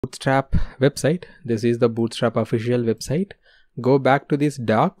Bootstrap website. This is the Bootstrap official website. Go back to this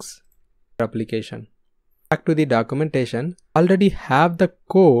docs application. Back to the documentation. Already have the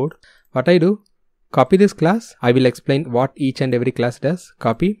code. What I do? Copy this class. I will explain what each and every class does.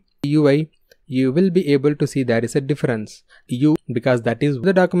 Copy UI. You will be able to see there is a difference. U, because that is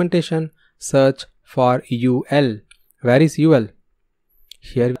the documentation. Search for UL. Where is UL?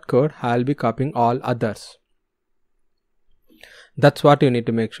 Here code. I'll be copying all others. That's what you need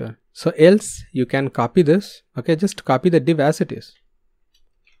to make sure. So else you can copy this. Okay, just copy the div as it is.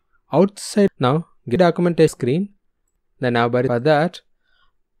 Outside now, get documentation screen. Then for that,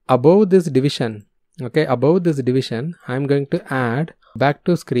 above this division, okay, above this division, I'm going to add back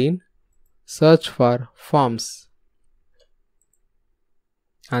to screen, search for forms.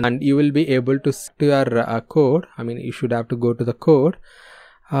 And you will be able to see your code. I mean, you should have to go to the code.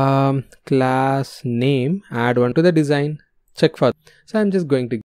 Class name, add one to the design. Check for. So I'm just going to